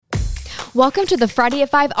Welcome to the Friday at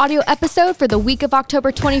 5 audio episode for the week of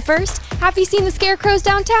October 21st. Have you seen the scarecrows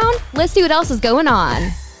downtown? Let's see what else is going on.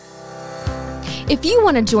 If you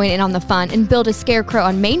want to join in on the fun and build a scarecrow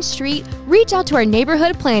on Main Street, reach out to our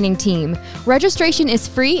neighborhood planning team. Registration is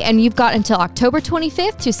free and you've got until October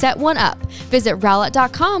 25th to set one up. Visit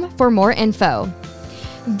rowlett.com for more info.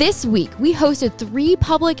 This week, we hosted 3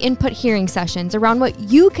 public input hearing sessions around what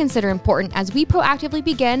you consider important as we proactively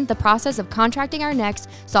begin the process of contracting our next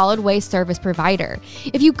solid waste service provider.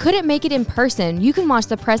 If you couldn't make it in person, you can watch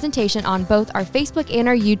the presentation on both our Facebook and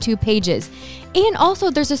our YouTube pages. And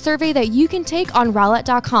also, there's a survey that you can take on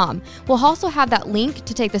rowlett.com. We'll also have that link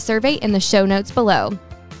to take the survey in the show notes below.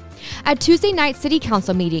 At Tuesday night City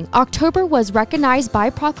Council meeting, October was recognized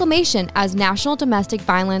by proclamation as National Domestic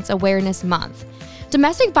Violence Awareness Month.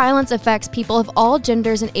 Domestic violence affects people of all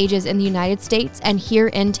genders and ages in the United States and here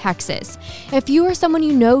in Texas. If you or someone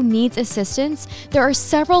you know needs assistance, there are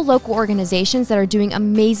several local organizations that are doing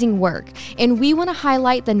amazing work, and we want to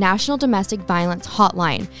highlight the National Domestic Violence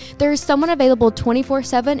Hotline. There is someone available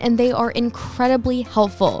 24/7, and they are incredibly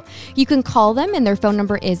helpful. You can call them, and their phone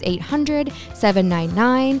number is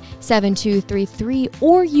 800-799-7233,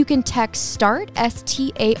 or you can text START,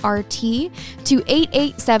 S-T-A-R-T, to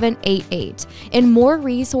 88788. And more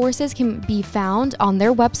resources can be found on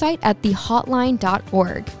their website at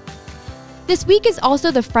thehotline.org. This week is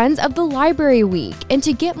also the Friends of the Library Week, and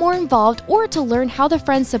to get more involved or to learn how the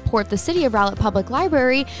Friends support the City of Rowlett Public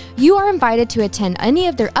Library, you are invited to attend any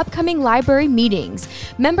of their upcoming library meetings.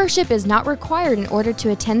 Membership is not required in order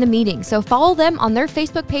to attend the meeting, so follow them on their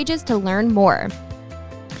Facebook pages to learn more.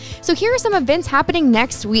 So here are some events happening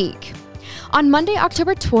next week. On Monday,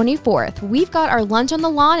 October 24th, we've got our Lunch on the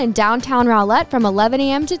Lawn in downtown Rowlett from 11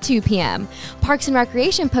 a.m. to 2 p.m. Parks and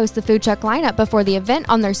Recreation posts the food truck lineup before the event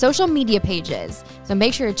on their social media pages, so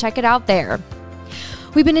make sure to check it out there.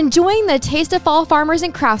 We've been enjoying the Taste of Fall Farmers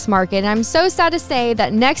and Crafts Market, and I'm so sad to say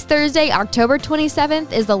that next Thursday, October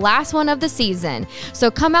 27th, is the last one of the season.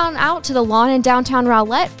 So come out to the lawn in downtown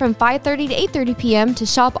Rowlett from 5:30 to 8:30 p.m. to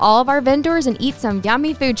shop all of our vendors and eat some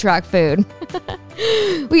yummy food truck food.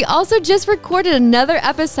 We also just recorded another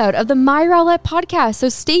episode of the My Rowlett podcast, so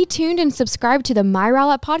stay tuned and subscribe to the My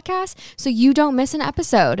Rowlett podcast so you don't miss an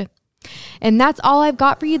episode. And that's all I've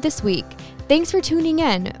got for you this week. Thanks for tuning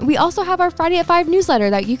in. We also have our Friday at 5 newsletter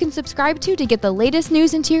that you can subscribe to get the latest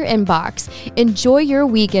news into your inbox. Enjoy your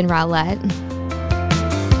weekend, Rowlett.